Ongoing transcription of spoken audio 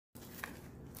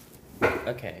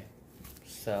Okay,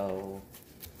 so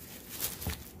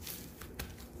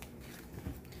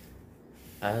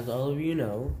as all of you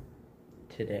know,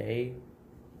 today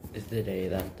is the day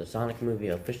that the Sonic movie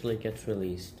officially gets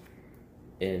released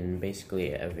in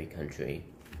basically every country.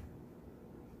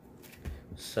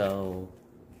 So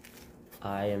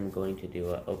I am going to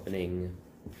do an opening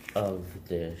of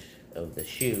the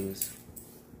shoes.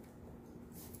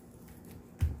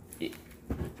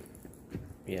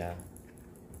 Yeah.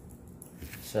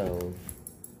 So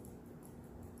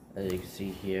as you can see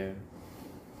here,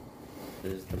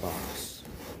 this is the box.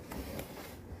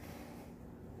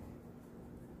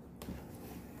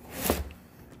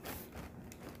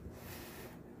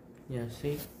 Yeah,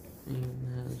 see? It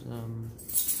has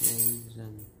names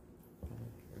and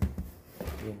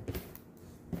yeah.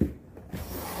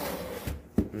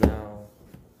 Now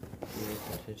you need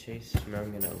to chase. Now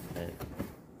I'm gonna open it.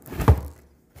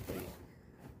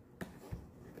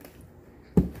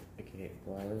 Okay,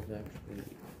 well it's actually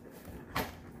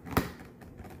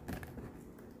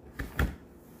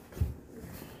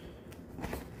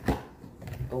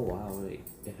oh wow,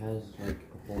 it has like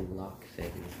a whole lock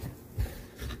thing.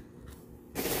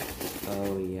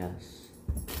 Oh yes.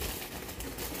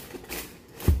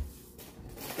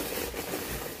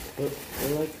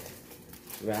 They're like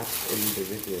wrapped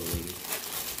individually.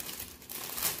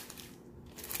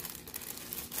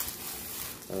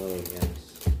 Oh yes.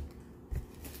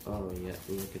 Oh yeah.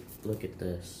 Look at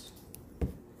this.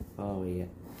 Oh yeah.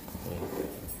 Wait.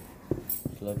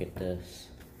 Look at this.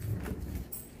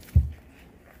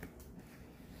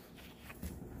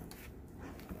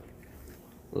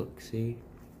 Look, see?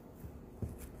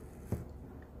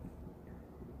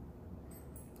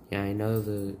 Yeah, I know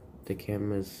the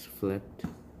camera's flipped.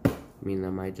 I mean,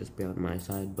 that might just be on my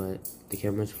side, but the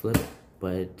camera's flipped,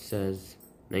 but it says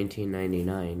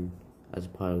 1999 as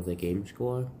part of the game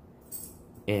score,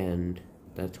 and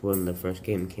that's when the first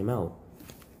game came out.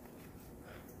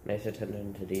 Nice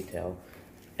attention to detail.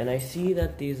 And I see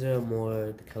that these are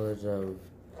more the colors of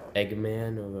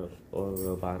Eggman or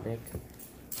Robotnik,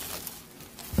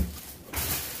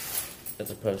 as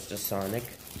opposed to Sonic,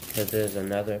 because there's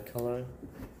another color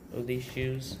of these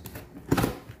shoes.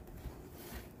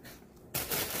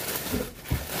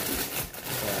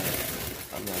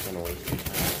 I'm not gonna waste your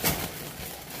time.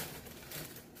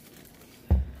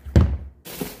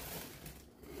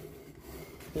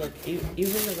 Look,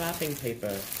 even the wrapping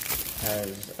paper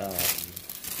has a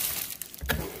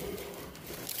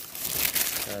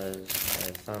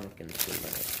Sonic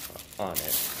instrument on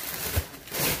it.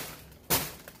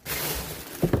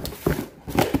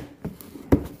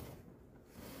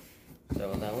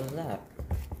 So that was that.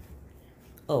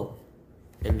 Oh,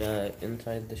 and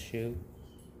inside the shoe,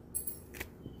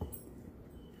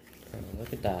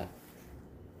 look at that.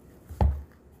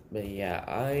 But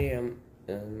yeah, in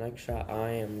the next shot,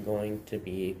 I am going to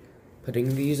be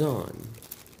putting these on.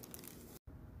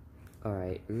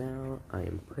 Alright, now I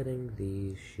am putting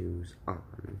these shoes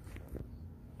on.